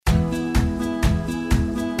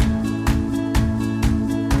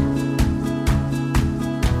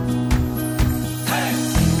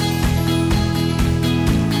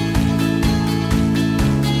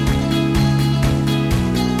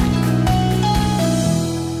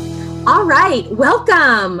right.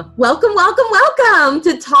 Welcome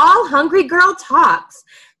to Tall Hungry Girl Talks.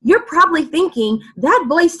 You're probably thinking, that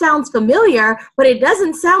voice sounds familiar, but it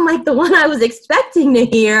doesn't sound like the one I was expecting to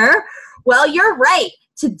hear. Well, you're right.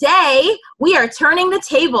 Today, we are turning the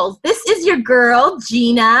tables. This is your girl,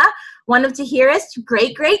 Gina, one of Tahira's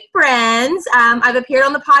great friends. I've appeared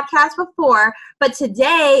on the podcast before, but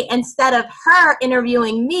today, instead of her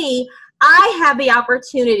interviewing me, I have the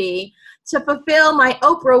opportunity to fulfill my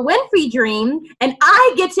Oprah Winfrey dream, and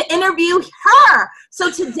I get to interview her. So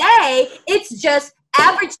today, it's just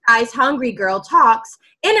average size Hungry Girl Talks,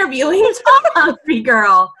 interviewing Tall Hungry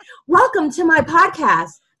Girl. Welcome to my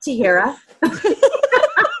podcast, Tahira.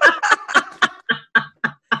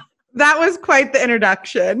 That was quite the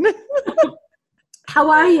introduction. How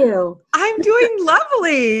are you? I'm doing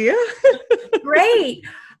lovely. Great.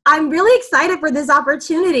 I'm really excited for this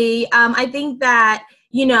opportunity. I think that,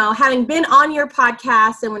 you know, having been on your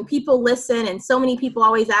podcast and when people listen and so many people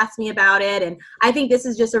always ask me about it, and I think this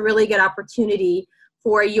is just a really good opportunity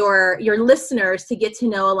for your listeners to get to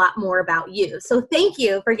know a lot more about you. So thank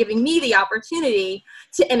you for giving me the opportunity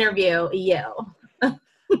to interview you.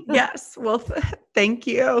 Yes. Well, thank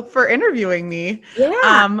you for interviewing me.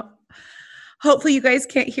 Yeah. Hopefully you guys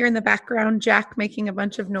can't hear in the background Jack making a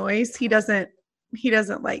bunch of noise. He doesn't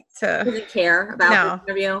like to. Doesn't care about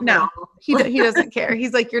the interview. No, he doesn't care.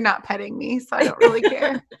 He's like, you're not petting me, so I don't really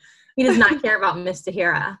care. He does not care about Miss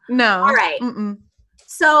Tahira. No. All right. Mm-mm.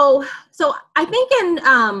 So I think in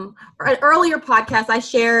an earlier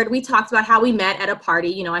podcast we talked about how we met at a party.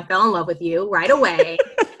 You know, I fell in love with you right away.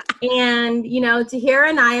 And, you know, Tahira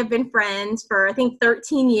and I have been friends for, I think,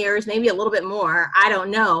 13 years, maybe a little bit more. I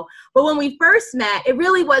don't know. But when we first met, it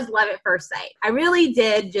really was love at first sight. I really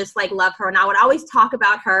did just love her. And I would always talk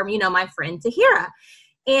about her, you know, my friend Tahira.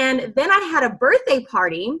 And then I had a birthday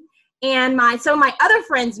party and some of my other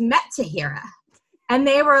friends met Tahira. And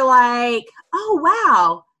they were like, oh,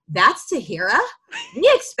 wow, that's Tahira? We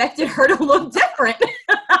expected her to look different.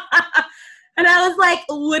 And I was like,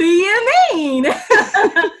 what do you mean?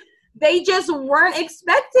 They just weren't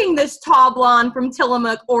expecting this tall blonde from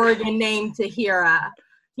Tillamook, Oregon named Tahira,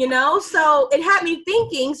 you know? So it had me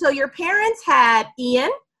thinking, so your parents had Ian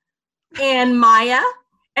and Maya,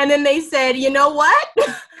 and then they said, you know what?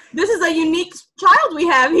 This is a unique child we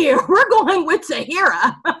have here. We're going with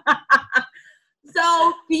Tahira.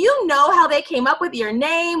 So do you know how they came up with your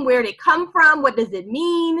name? Where did it come from? What does it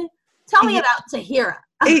mean? Tell me about Tahira.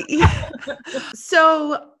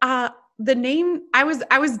 So, the name, I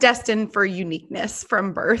was destined for uniqueness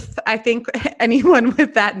from birth. I think anyone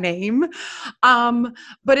with that name.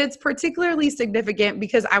 But it's particularly significant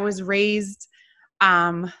because I was raised,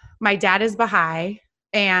 my dad is Baha'i.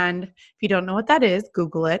 And if you don't know what that is,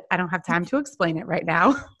 Google it. I don't have time to explain it right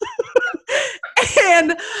now.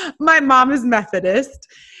 And my mom is Methodist.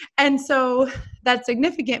 And so that's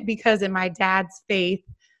significant because in my dad's faith,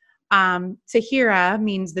 Tahira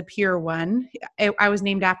means the pure one. I was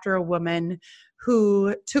named after a woman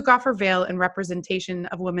who took off her veil in representation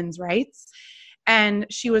of women's rights, and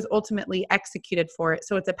she was ultimately executed for it.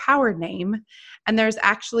 So it's a power name. And there's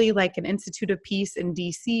actually an Institute of Peace in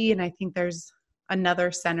DC, and I think there's another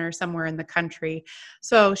center somewhere in the country.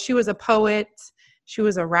 So she was a poet. She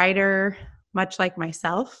was a writer, much like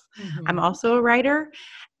myself. Mm-hmm. I'm also a writer.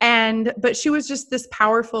 But she was just this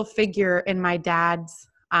powerful figure in my dad's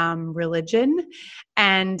religion.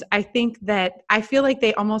 And I feel like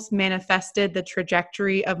they almost manifested the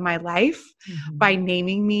trajectory of my life by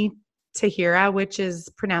naming me Tahira, which is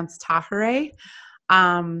pronounced Tahire.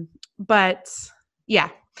 But yeah,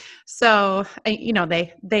 so, you know,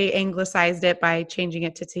 they anglicized it by changing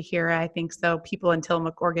it to Tahira. I think so people in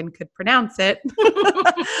Tillamook, Oregon could pronounce it.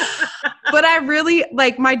 But I really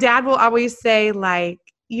my dad will always say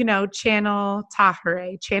you know, channel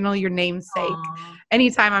Tahire, channel your namesake. Aww.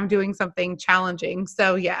 Anytime I'm doing something challenging.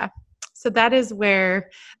 So yeah. So that is where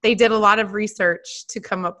they did a lot of research to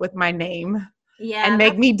come up with my name and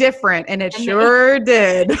make me different. And it sure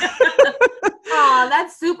did. Oh,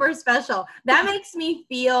 that's super special. That makes me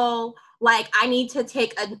feel like I need to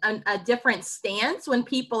take a different stance when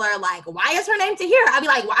people are like, why is her name Tahira? I'll be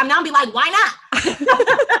like, why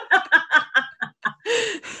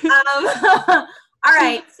not? All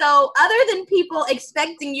right. So other than people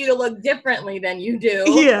expecting you to look differently than you do,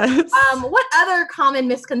 yes. What other common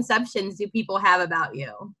misconceptions do people have about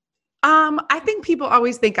you? I think people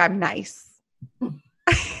always think I'm nice.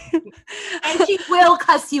 And she will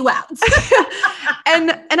cuss you out.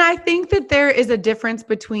 And I think that there is a difference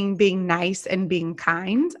between being nice and being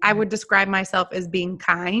kind. I would describe myself as being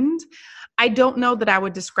kind. I don't know that I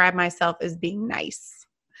would describe myself as being nice.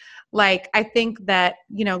 Like, I think that,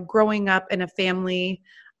 you know, growing up in a family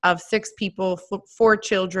of 6 people, 4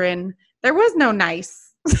 children, there was no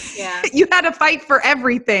nice. Yeah. You had to fight for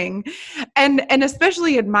everything. And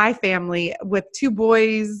especially in my family with 2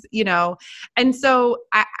 boys, you know. And so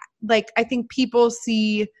I think people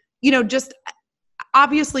see, you know, just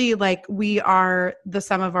obviously, like, we are the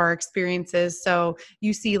sum of our experiences. So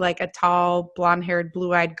you see like a tall, blonde-haired,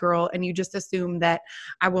 blue-eyed girl and you just assume that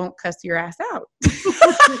I won't cuss your ass out.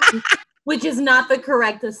 Which is not the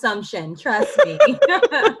correct assumption, trust me.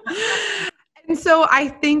 And so I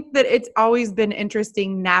think that it's always been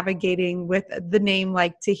interesting navigating with the name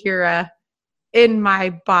like Tahira in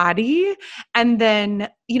my body, and then,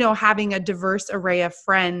 you know, having a diverse array of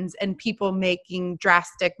friends and people making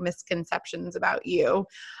drastic misconceptions about you.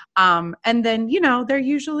 And then, you know, they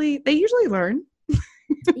usually learn.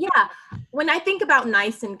 Yeah. When I think about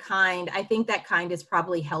nice and kind, I think that kind is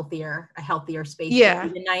probably a healthier space Yeah. to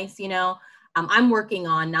be the nice, you know. I'm working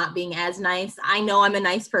on not being as nice. I know I'm a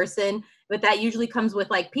nice person, but that usually comes with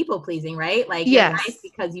like people pleasing, right? Like you're Yes. nice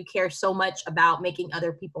because you care so much about making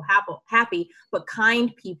other people happy, but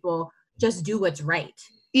kind people just do what's right.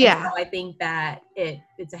 Yeah. And so I think that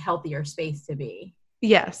it's a healthier space to be.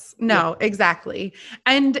 Yes. No, exactly.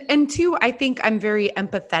 And two, I think I'm very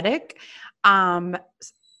empathetic.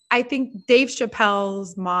 I think Dave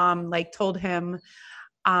Chappelle's mom like told him,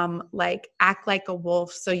 like, act like a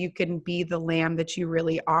wolf so you can be the lamb that you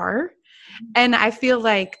really are. And I feel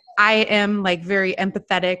like I am like very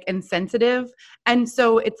empathetic and sensitive. And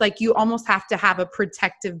so it's like you almost have to have a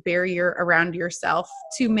protective barrier around yourself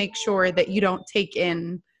to make sure that you don't take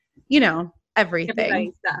in, you know, everything.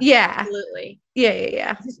 Everybody's stuff. Yeah. Absolutely.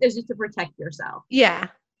 Yeah. It's just to protect yourself. Yeah.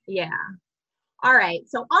 Yeah. All right.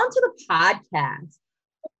 So on to the podcast.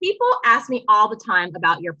 People ask me all the time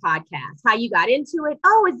about your podcast, how you got into it.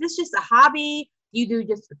 Oh, is this just a hobby? You do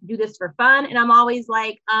this for fun? And I'm always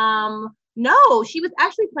like, no, she was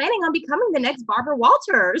actually planning on becoming the next Barbara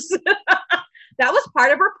Walters. That was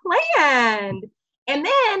part of her plan. And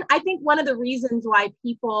then I think one of the reasons why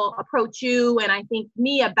people approach you and I think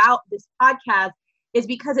me about this podcast is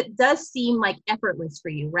because it does seem like effortless for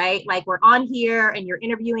you, right? Like we're on here and you're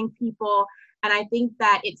interviewing people. And I think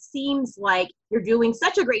that it seems like you're doing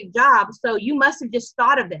such a great job. So you must have just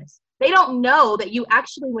thought of this. They don't know that you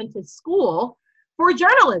actually went to school for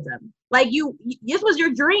journalism. Like this was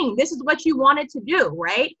your dream. This is what you wanted to do,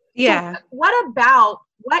 right? Yeah. So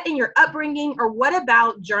what in your upbringing or what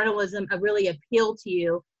about journalism really appealed to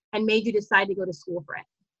you and made you decide to go to school for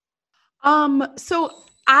it? So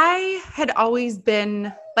I had always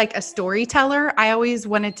been like a storyteller. I always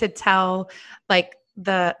wanted to tell like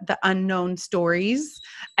the unknown stories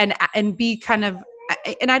and be kind of,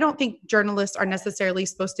 and I don't think journalists are necessarily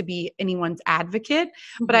supposed to be anyone's advocate,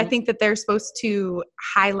 but I think that they're supposed to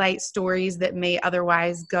highlight stories that may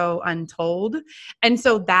otherwise go untold. And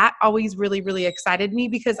so that always really, really excited me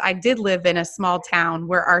because I did live in a small town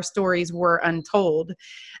where our stories were untold.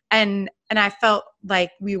 And I felt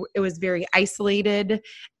like it was very isolated,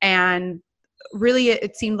 and really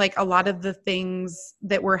it seemed like a lot of the things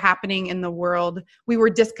that were happening in the world we were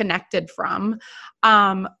disconnected from.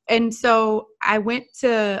 And so I went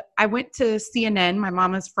to CNN. My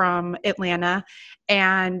mom is from Atlanta,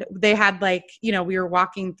 and they had like, you know, we were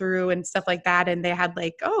walking through and stuff like that, and they had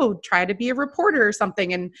like, oh, try to be a reporter or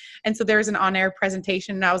something. And so there's an on-air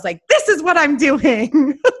presentation, and I was like, this is what I'm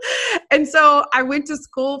doing. And so I went to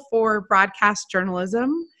school for broadcast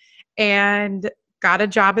journalism and got a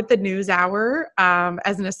job at the NewsHour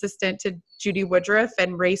as an assistant to Judy Woodruff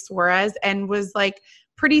and Ray Suarez, and was like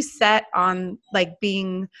pretty set on like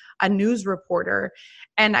being a news reporter.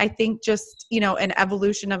 And I think just, you know, an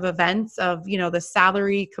evolution of events of, you know, the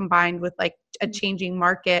salary combined with like a changing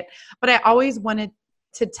market. But I always wanted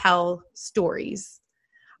to tell stories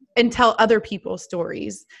and tell other people's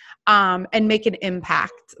stories and make an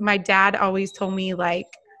impact. My dad always told me like,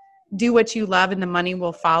 do what you love and the money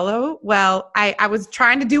will follow. Well, I was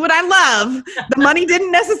trying to do what I love. The money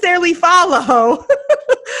didn't necessarily follow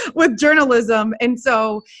with journalism. And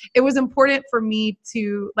so it was important for me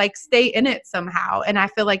to like stay in it somehow. And I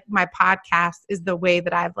feel like my podcast is the way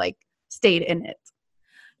that I've like stayed in it.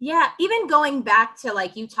 Yeah, even going back to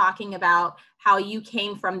like you talking about how you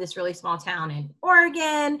came from this really small town in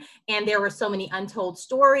Oregon and there were so many untold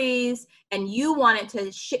stories and you wanted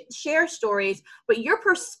to share stories, but your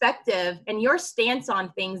perspective and your stance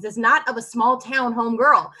on things is not of a small town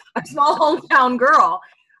hometown girl.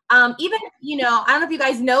 Even, you know, I don't know if you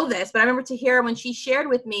guys know this, but I remember Tahira when she shared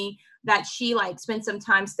with me that she like spent some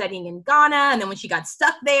time studying in Ghana. And then when she got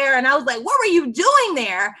stuck there and I was like, what were you doing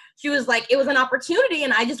there? She was like, it was an opportunity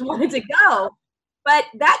and I just wanted to go. But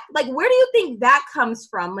that, like, where do you think that comes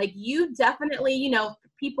from? Like, you definitely,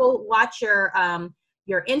 people watch your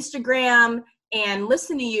Instagram and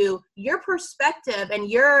listen to you. Your perspective and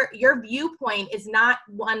your viewpoint is not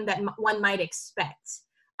one that one might expect.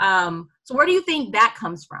 So where do you think that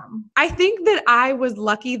comes from? I think that I was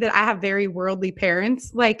lucky that I have very worldly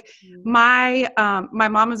parents. Like my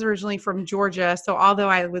mom is originally from Georgia. So although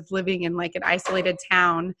I was living in like an isolated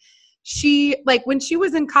town, she, like, when she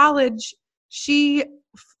was in college, she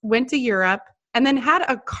went to Europe and then had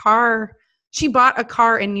a car. She bought a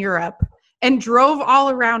car in Europe and drove all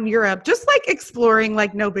around Europe, just like exploring,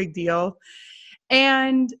 like no big deal.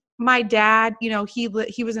 And my dad, he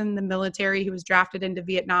was in the military. He was drafted into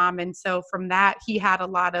Vietnam. And so from that, he had a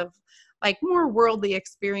lot of like more worldly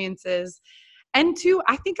experiences. And two,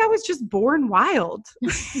 I think I was just born wild.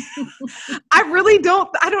 I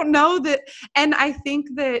don't know that. And I think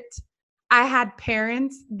that I had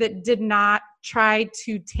parents that did not try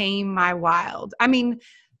to tame my wild. I mean,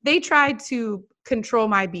 they tried to control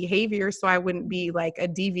my behavior so I wouldn't be like a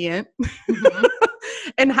deviant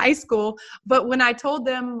in high school. But when I told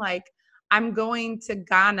them, like, I'm going to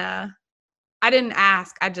Ghana, I didn't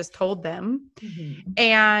ask, I just told them.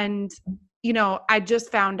 And, I just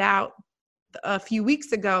found out a few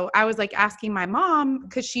weeks ago, I was like asking my mom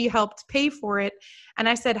because she helped pay for it. And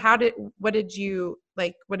I said, what did you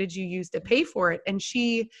use to pay for it? And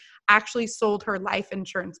she actually sold her life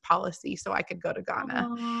insurance policy so I could go to Ghana.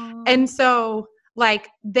 Aww. And so like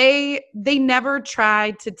they never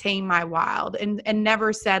tried to tame my wild and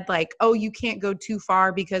never said like, oh, you can't go too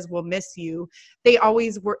far because we'll miss you. They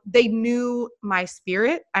knew my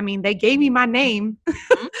spirit. I mean, they gave me my name.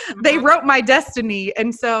 They wrote my destiny.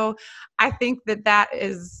 And so I think that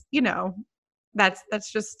is,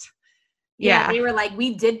 that's just, yeah. They were like,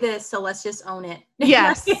 we did this, so let's just own it.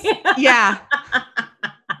 Yes. Yeah.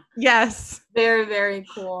 Yes. Very, very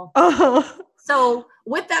cool. So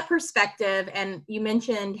with that perspective, and you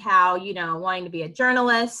mentioned how, wanting to be a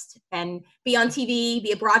journalist and be on TV,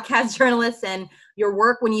 be a broadcast journalist, and your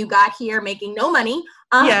work when you got here making no money.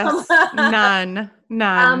 Yes, none.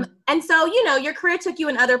 And so, your career took you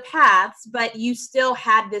in other paths, but you still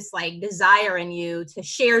had this like desire in you to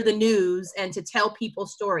share the news and to tell people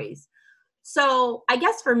stories. So I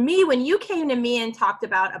guess for me, when you came to me and talked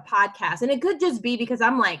about a podcast, and it could just be because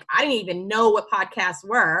I'm like, I didn't even know what podcasts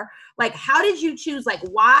were. Like, how did you choose? Like,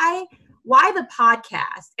 why the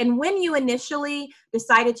podcast? And when you initially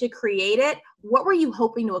decided to create it, what were you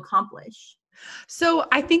hoping to accomplish? So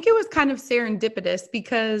I think it was kind of serendipitous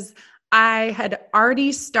because I had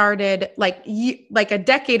already started like a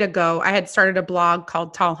decade ago, I had started a blog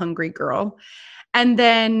called Tall Hungry Girl. And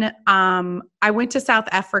then I went to South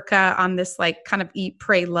Africa on this like kind of eat,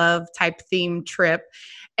 pray, love type theme trip.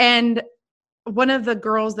 And one of the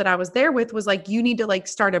girls that I was there with was like, you need to like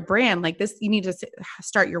start a brand like this. You need to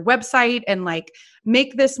start your website and like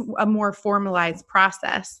make this a more formalized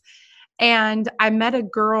process. And I met a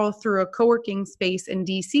girl through a co-working space in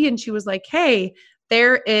DC, and she was like, hey,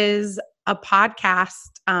 there is a podcast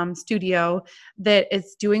studio that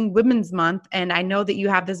is doing Women's Month. And I know that you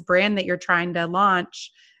have this brand that you're trying to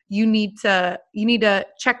launch. You need to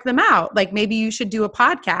check them out. Like maybe you should do a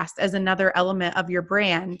podcast as another element of your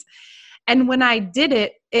brand. And when I did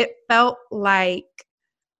it, it felt like,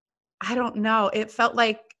 I don't know,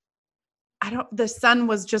 the sun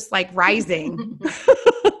was just like rising.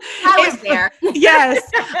 I was there. Yes.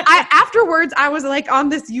 Afterwards, I was like on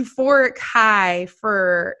this euphoric high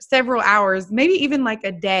for several hours, maybe even like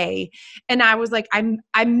a day. And I was like,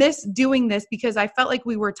 I miss doing this because I felt like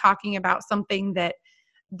we were talking about something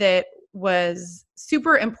that was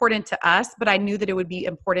super important to us, but I knew that it would be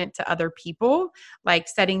important to other people, like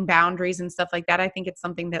setting boundaries and stuff like that. I think it's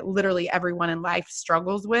something that literally everyone in life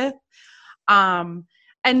struggles with.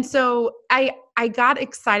 And so I got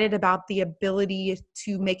excited about the ability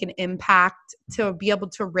to make an impact, to be able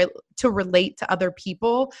to relate to other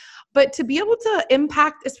people, but to be able to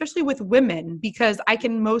impact, especially with women, because I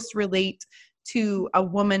can most relate to a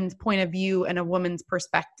woman's point of view and a woman's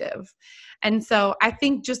perspective. And so I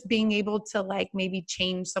think just being able to like maybe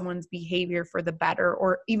change someone's behavior for the better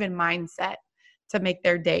or even mindset to make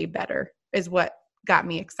their day better is what got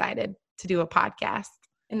me excited to do a podcast.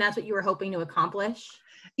 And that's what you were hoping to accomplish?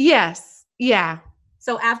 Yes. Yeah.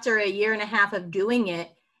 So after a year and a half of doing it,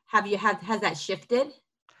 has that shifted?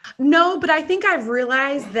 No, but I think I've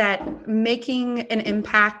realized that making an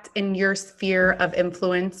impact in your sphere of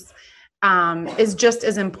influence is just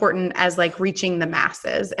as important as like reaching the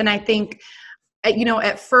masses. And I think,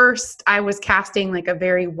 at first I was casting like a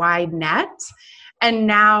very wide net. And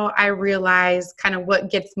now I realize kind of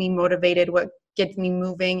what gets me motivated, what gets me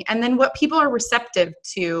moving, and then what people are receptive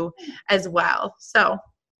to as well. So,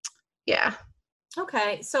 yeah.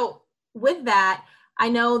 Okay. So with that, I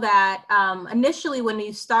know that initially when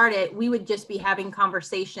you started, we would just be having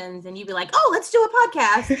conversations and you'd be like, oh, let's do a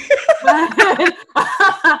podcast.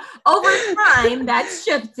 But over time, that's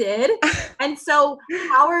shifted. And so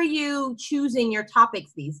how are you choosing your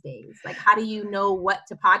topics these days? Like, how do you know what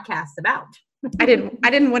to podcast about? I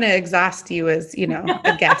didn't want to exhaust you as,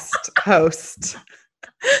 a guest host.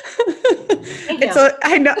 Thank you. So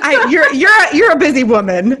I know you're a busy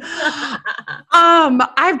woman.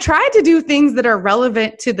 I've tried to do things that are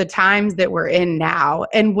relevant to the times that we're in now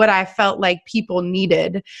and what I felt like people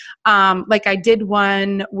needed. Like I did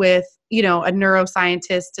one with, a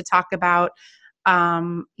neuroscientist to talk about,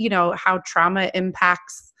 how trauma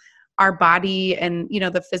impacts our body and,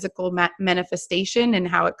 the physical manifestation and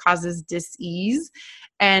how it causes dis-ease.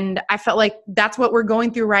 And I felt like that's what we're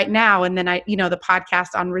going through right now. And then the podcast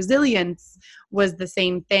on resilience was the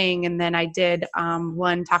same thing. And then I did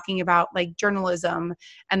one talking about like journalism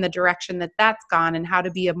and the direction that that's gone and how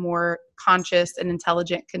to be a more conscious and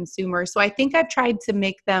intelligent consumer. So I think I've tried to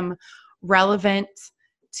make them relevant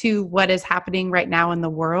to what is happening right now in the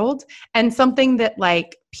world and something that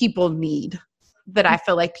like people need, that I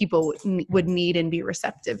feel like people would need and be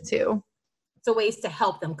receptive to. So ways to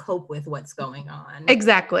help them cope with what's going on.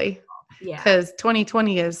 Exactly. Yeah. Because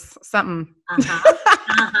 2020 is something.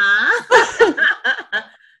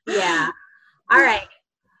 Yeah. All right.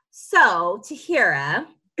 So, Tahira.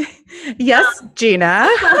 Yes, Gina.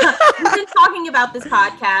 We've been talking about this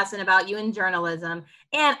podcast and about you in journalism.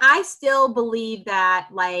 And I still believe that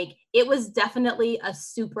like it was definitely a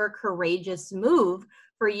super courageous move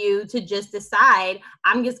for you to just decide,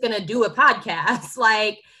 I'm just going to do a podcast.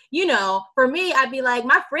 Like, for me, I'd be like,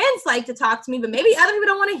 my friends like to talk to me, but maybe other people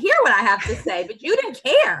don't want to hear what I have to say, but you didn't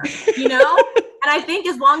care, And I think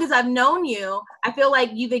as long as I've known you, I feel like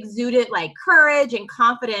you've exuded like courage and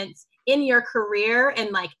confidence in your career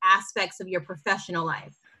and like aspects of your professional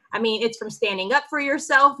life. I mean, it's from standing up for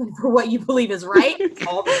yourself and for what you believe is right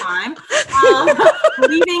all the time,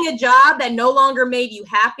 leaving a job that no longer made you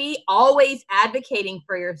happy, always advocating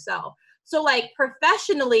for yourself. So like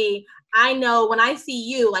professionally, I know when I see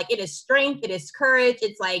you, like it is strength, it is courage.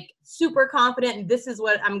 It's like super confident. And this is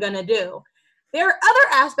what I'm going to do. There are other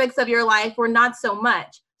aspects of your life where not so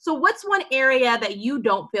much. So what's one area that you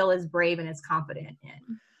don't feel as brave and as confident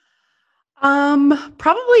in?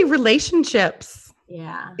 Probably relationships.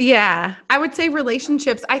 Yeah. Yeah. I would say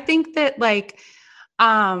relationships. I think that like,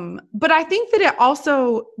 but I think that it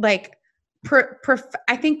also like,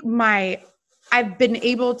 I think I've been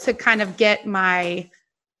able to kind of get my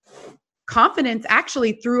confidence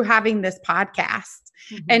actually through having this podcast.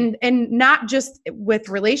 Mm-hmm. and not just with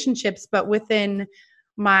relationships, but within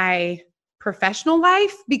my professional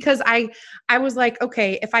life, because I was like,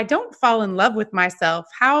 okay, if I don't fall in love with myself,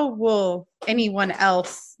 how will anyone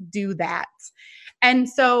else do that? And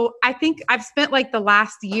so I think I've spent like the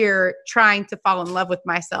last year trying to fall in love with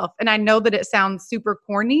myself. And I know that it sounds super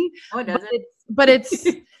corny, but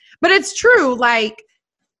it's true. Like,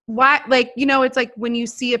 why, like, it's like when you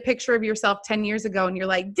see a picture of yourself 10 years ago and you're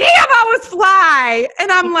like, damn, I was fly.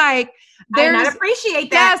 And I'm like, I did not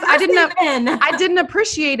appreciate that. Yes, I didn't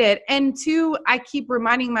appreciate it. And two, I keep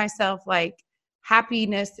reminding myself like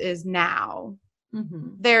happiness is now. Mm-hmm.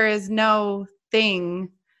 There is no thing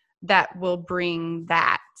that will bring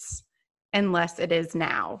that unless it is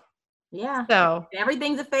now. Yeah. So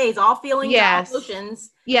everything's a phase, all feelings, all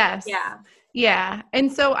emotions. Yes. Yeah. Yeah.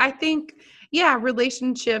 And so I think,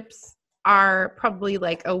 relationships are probably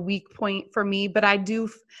like a weak point for me, but I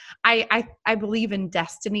believe in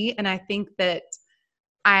destiny. And I think that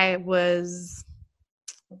I was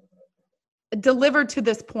delivered to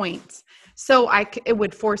this point. So it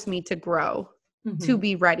would force me to grow, mm-hmm. to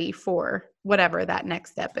be ready for whatever that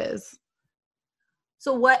next step is.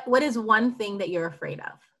 So what is one thing that you're afraid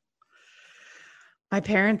of? My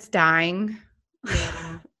parents dying.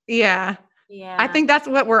 Yeah. Yeah. Yeah. I think that's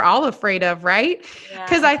what we're all afraid of, right?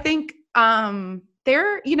 Because I think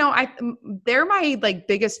they're my like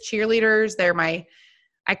biggest cheerleaders.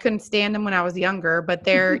 I couldn't stand them when I was younger, but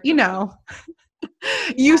they're,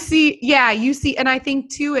 you see, and I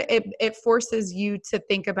think too, it forces you to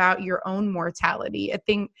think about your own mortality. I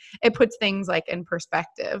think it puts things like in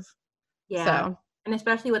perspective. Yeah. So. And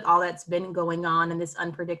especially with all that's been going on in this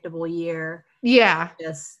unpredictable year. Yeah.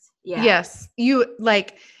 Yeah. Yes. You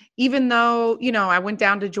like, even though, I went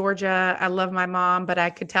down to Georgia, I love my mom, but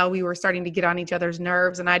I could tell we were starting to get on each other's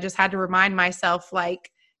nerves. And I just had to remind myself,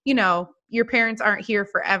 like, your parents aren't here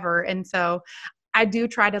forever. And so I do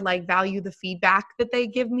try to like value the feedback that they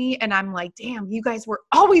give me. And I'm like, damn, you guys were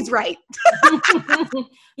always right.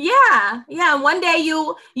 Yeah. Yeah. One day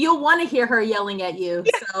you'll want to hear her yelling at you.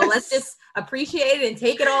 Yes. So let's just appreciate it and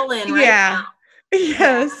take it all in right Yeah. now.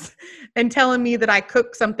 Yes. And telling me that I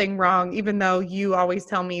cook something wrong, even though you always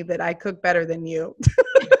tell me that I cook better than you.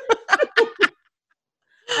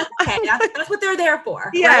 That's okay. That's what they're there for.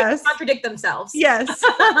 Yes. Right? Contradict themselves. Yes.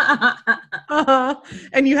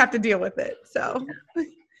 And you have to deal with it. So.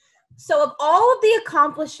 So of all of the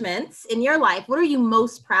accomplishments in your life, what are you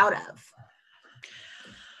most proud of?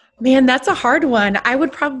 Man, that's a hard one. I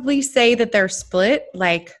would probably say that they're split.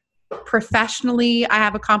 Like professionally, I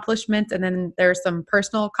have accomplishments, and then there's some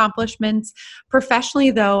personal accomplishments.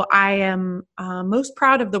 Professionally, though, I am most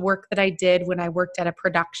proud of the work that I did when I worked at a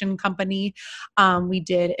production company. We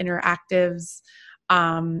did interactives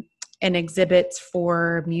and exhibits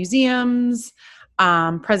for museums,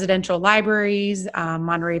 presidential libraries,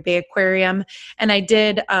 Monterey Bay Aquarium. And I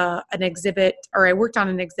did I worked on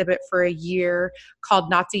an exhibit for a year called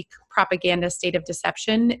Nazi Propaganda State of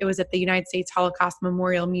Deception. It was at the United States Holocaust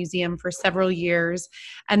Memorial Museum for several years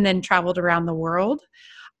and then traveled around the world.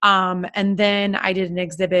 And then I did an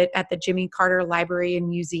exhibit at the Jimmy Carter Library and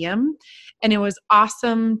Museum. And it was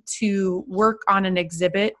awesome to work on an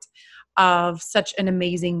exhibit of such an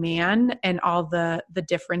amazing man and all the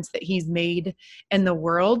difference that he's made in the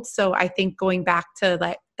world. So I think going back to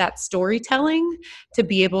like that storytelling, to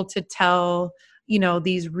be able to tell,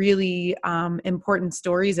 these really important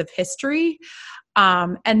stories of history.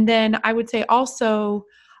 And then I would say also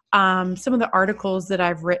some of the articles that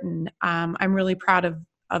I've written, I'm really proud of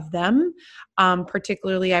them.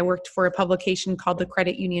 Particularly, I worked for a publication called the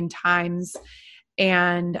Credit Union Times,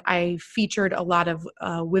 and I featured a lot of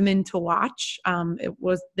women to watch. It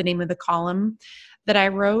was the name of the column that I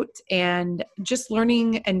wrote, and just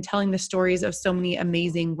learning and telling the stories of so many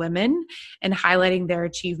amazing women and highlighting their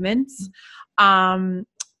achievements.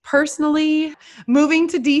 Personally, moving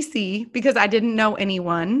to DC because I didn't know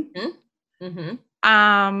anyone. Mm-hmm.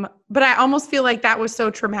 But I almost feel like that was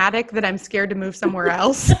so traumatic that I'm scared to move somewhere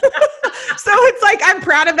else. So it's like, I'm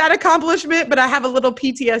proud of that accomplishment, but I have a little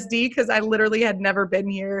PTSD because I literally had never been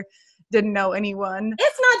here, didn't know anyone.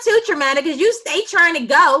 It's not too traumatic because you stay trying to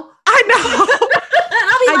go. I know. And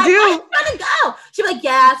I'll be I like, do. I'm trying to go. She'll be like,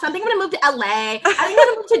 yeah, so I think I'm going to move to LA. I think I'm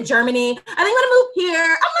going to move to Germany. I think I'm going to move here.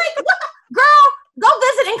 I'm like, what? Girl, go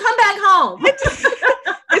visit and come back home.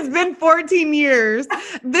 It's been 14 years.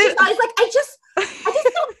 He's always like, I just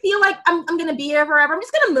don't feel like I'm going to be here forever. I'm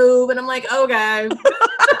just going to move. And I'm like, okay.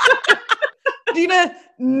 Gina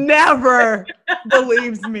never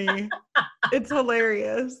believes me. It's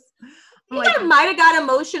hilarious. I might have got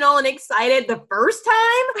emotional and excited the first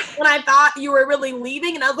time when I thought you were really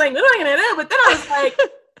leaving. And I was like, what am I going to do? But then I was like,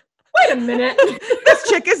 wait a minute. This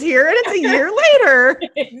chick is here and it's a year later.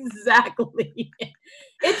 Exactly.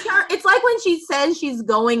 It's like when she says she's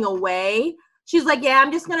going away. She's like, yeah,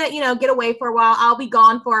 I'm just going to, get away for a while. I'll be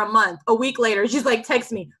gone for a month. A week later, she's like,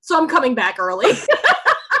 text me. So I'm coming back early.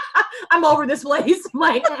 I'm over this place. I'm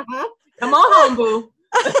like, come on home, boo.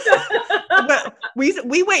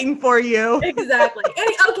 we waiting for you. Exactly.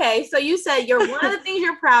 Okay, so you said one of the things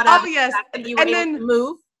you're proud of. Oh, yes. That you were able to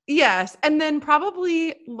move. Yes. And then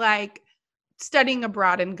probably like studying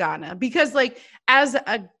abroad in Ghana, because like as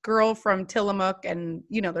a girl from Tillamook and,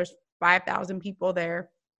 there's 5,000 people there,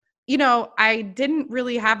 I didn't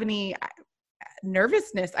really have any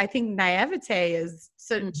nervousness. I think naivete is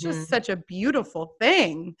just such a beautiful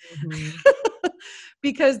thing.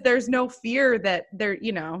 Because there's no fear that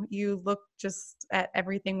you look just at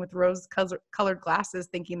everything with rose colored glasses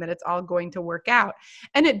thinking that it's all going to work out.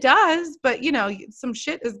 And it does, but some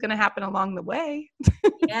shit is going to happen along the way.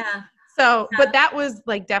 Yeah. So, but that was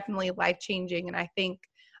like definitely life-changing. And I think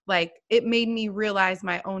like it made me realize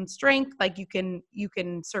my own strength. Like you can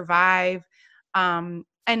survive. And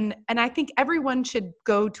I think everyone should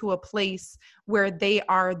go to a place where they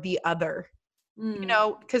are the other.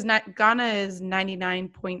 Because Ghana is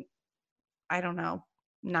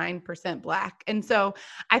 99.9% Black. And so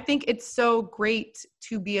I think it's so great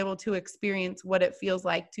to be able to experience what it feels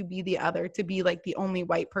like to be the other, to be like the only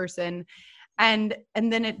white person. And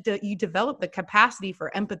then you develop the capacity for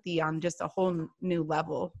empathy on just a whole new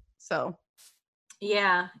level. So.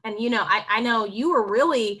 Yeah. And, I know you were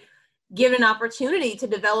really given an opportunity to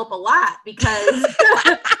develop a lot because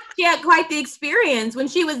she had quite the experience. When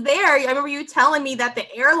she was there, I remember you telling me that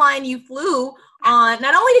the airline you flew on,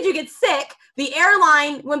 not only did you get sick, the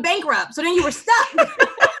airline went bankrupt. So then you were stuck.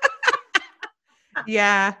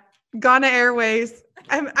 Yeah. Ghana Airways.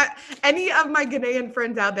 Any of my Ghanaian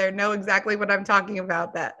friends out there know exactly what I'm talking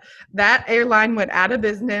about. That airline went out of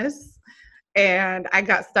business, and I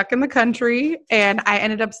got stuck in the country, and I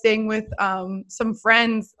ended up staying with some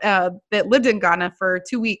friends that lived in Ghana for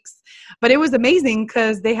 2 weeks. But it was amazing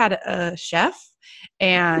because they had a chef,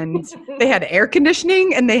 and they had air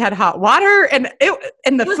conditioning, and they had hot water, and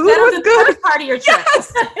the food was good. First part of your trip.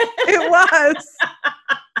 Yes, it was.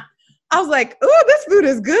 I was like, "Ooh, this food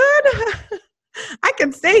is good. I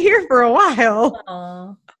can stay here for a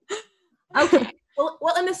while." Okay.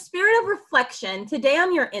 Well, in the spirit of reflection, today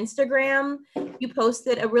on your Instagram, you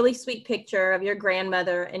posted a really sweet picture of your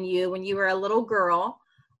grandmother and you when you were a little girl.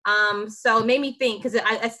 So it made me think, because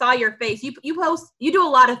I saw your face. You do a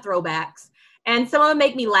lot of throwbacks, and some of them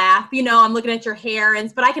make me laugh. I'm looking at your hair,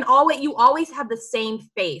 but you always have the same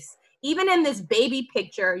face. Even in this baby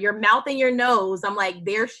picture, your mouth and your nose, I'm like,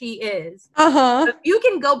 there she is. Uh-huh. If you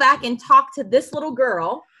can go back and talk to this little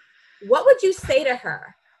girl, what would you say to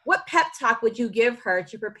her? What pep talk would you give her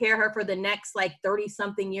to prepare her for the next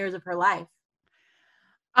 30-something years of her life?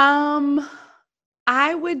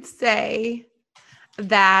 I would say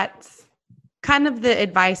that kind of the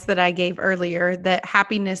advice that I gave earlier, that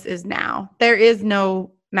happiness is now. There is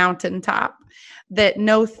no mountaintop, that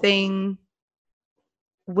no thing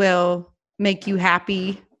will make you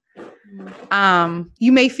happy.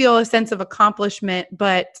 You may feel a sense of accomplishment,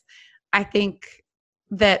 but I think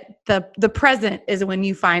that the present is when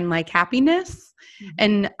you find happiness.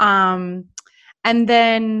 Mm-hmm. And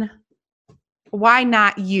then why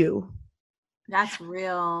not you? That's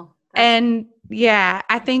real. And yeah,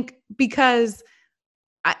 I think because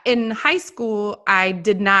in high school, I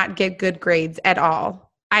did not get good grades at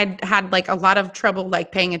all. I had a lot of trouble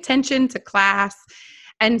paying attention to class.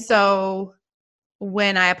 And so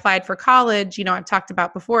when I applied for college, I've talked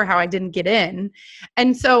about before how I didn't get in.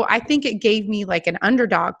 And so I think it gave me an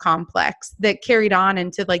underdog complex that carried on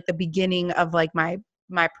into the beginning of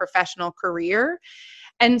my professional career.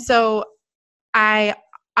 And so I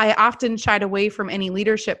often shied away from any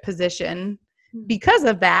leadership position because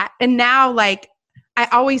of that. And now I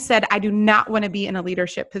always said, I do not want to be in a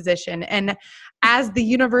leadership position. And as the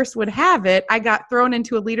universe would have it, I got thrown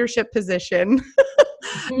into a leadership position,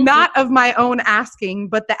 not of my own asking,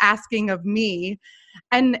 but the asking of me.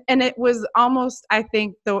 And it was almost, I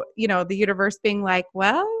think, the universe being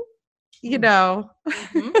well,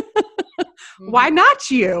 why not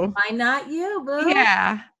you? Why not you, boo?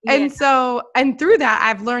 Yeah. And so, and through that,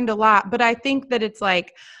 I've learned a lot, but I think that it's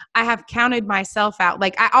I have counted myself out.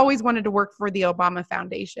 I always wanted to work for the Obama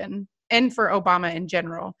Foundation and for Obama in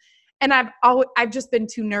general. And I've just been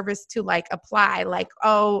too nervous to apply,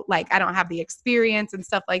 I don't have the experience and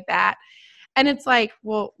stuff like that. And it's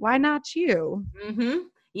well, why not you? Mm-hmm.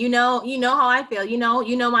 You know how I feel.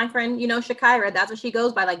 My friend, Shakira, that's what she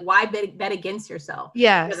goes by. Why bet against yourself?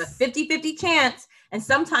 Yes. There's a 50-50 chance, and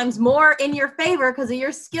sometimes more in your favor because of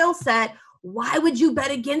your skill set. Why would you bet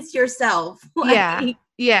against yourself?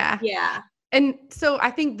 Yeah. And so I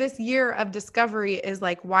think this year of discovery is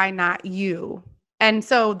why not you? And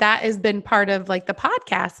so that has been part of the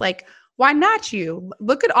podcast. Why not you?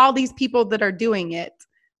 Look at all these people that are doing it.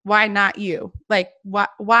 Why not you?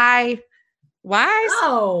 Why?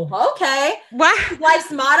 Oh, okay. Why?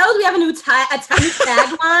 Life's mottos. We have a new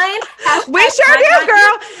tagline. We sure do,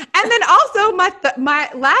 girl. And then also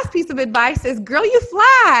my last piece of advice is, girl, you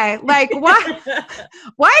fly.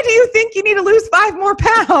 Why do you think you need to lose 5 more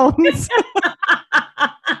pounds?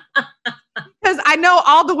 Because I know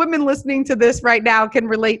all the women listening to this right now can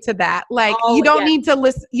relate to that. You don't need to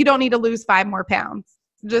lose 5 more pounds.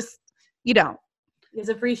 You don't. Just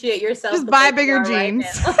appreciate yourself. Just buy bigger jeans.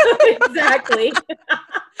 Right exactly.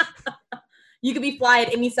 You could be fly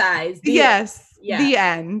at any size. Yes. The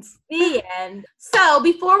end. The end. So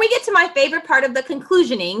before we get to my favorite part of the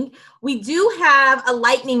conclusioning, we do have a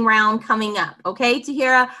lightning round coming up. Okay,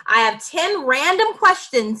 Tahira, I have 10 random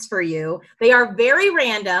questions for you. They are very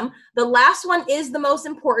random. The last one is the most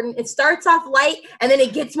important. It starts off light and then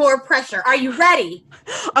it gets more pressure. Are you ready?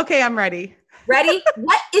 Okay, I'm ready. Ready?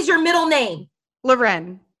 What is your middle name?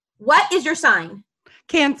 Loren. What is your sign?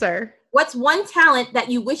 Cancer. What's one talent that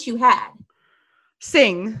you wish you had?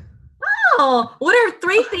 Sing. Oh, what are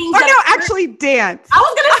 3 things? Actually dance. I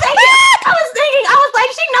was gonna say it. I was thinking.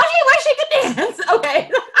 She knows she wished she could dance. Okay.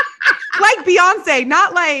 Beyonce,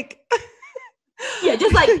 not Yeah,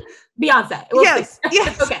 just Beyonce. Yes.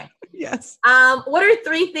 Okay. Yes. What are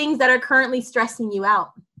 3 things that are currently stressing you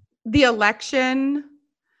out? The election,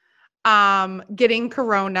 getting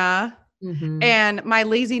corona, and my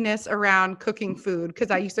laziness around cooking food,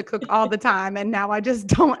 because I used to cook all the time and now I just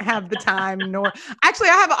don't have the time, nor actually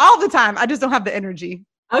I have all the time. I just don't have the energy.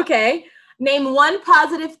 Okay. Name one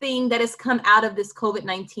positive thing that has come out of this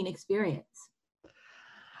COVID-19 experience.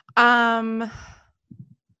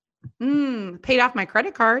 Paid off my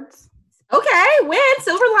credit cards. Okay, win,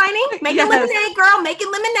 silver lining. Making lemonade, girl, making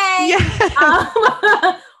lemonade. Yes.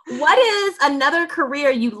 What is another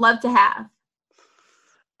career you'd love to have?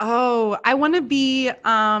 Oh, I want to be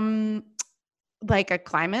like a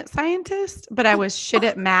climate scientist, but I was shit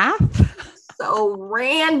at math. So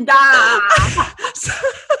random.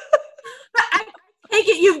 I take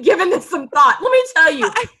it you've given this some thought. Let me tell you,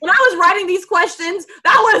 when I was writing these questions,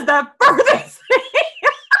 that was the furthest thing.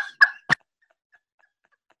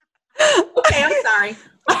 Okay, I'm sorry.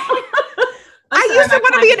 I used to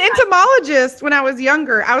want to be an entomologist when I was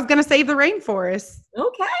younger. I was going to save the rainforest.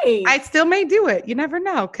 Okay. I still may do it. You never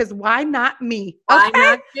know. Because why not me? Why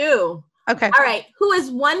not you? Okay. All right. Who is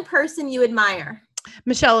one person you admire?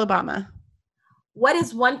 Michelle Obama. What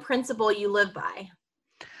is one principle you live by?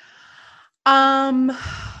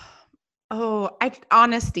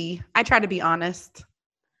 Honesty. I try to be honest.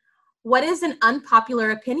 What is an unpopular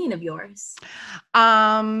opinion of yours?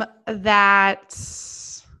 That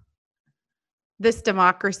this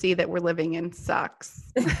democracy that we're living in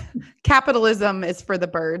sucks. Capitalism is for the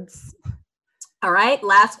birds. All right.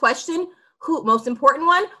 Last question. Most important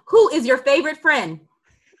one. Who is your favorite friend?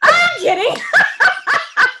 I'm kidding.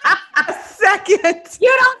 A second.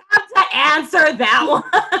 You don't have to answer that one.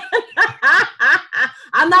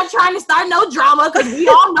 I'm not trying to start no drama because we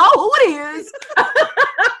all know who it is.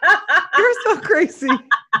 You're so crazy.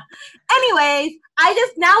 Anyways,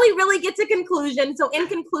 now we really get to conclusion. So in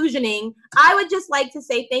conclusioning, I would just like to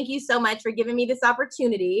say thank you so much for giving me this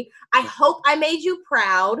opportunity. I hope I made you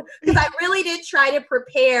proud because I really did try to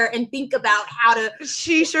prepare and think about how to.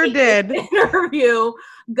 She sure did. Interview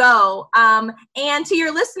go. And to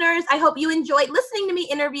your listeners, I hope you enjoyed listening to me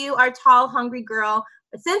interview our tall, hungry girl.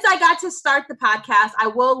 But since I got to start the podcast, I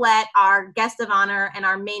will let our guest of honor and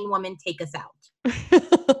our main woman take us out.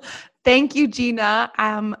 Thank you, Gina.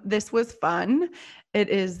 This was fun. It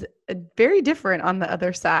is very different on the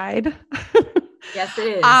other side. Yes,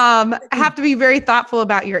 it is. I have to be very thoughtful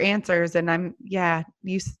about your answers, and I'm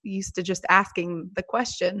used to just asking the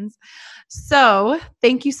questions. So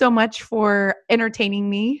thank you so much for entertaining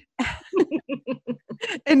me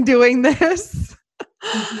and doing this.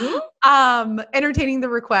 Entertaining the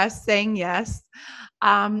request, saying yes.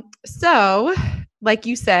 So, like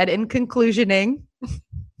you said, in conclusioning,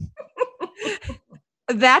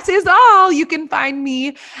 that is all. You can find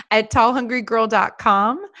me at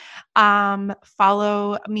tallhungrygirl.com.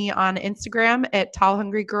 Follow me on Instagram at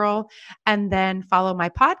tallhungrygirl, and then follow my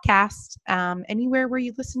podcast anywhere where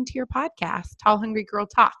you listen to your podcast, Tall Hungry Girl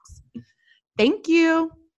Talks. Thank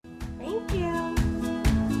you. Thank you.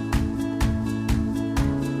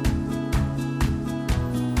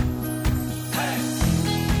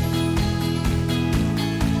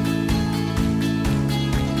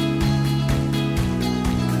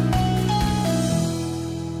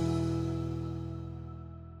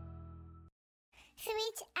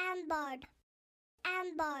 Switch and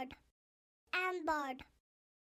board.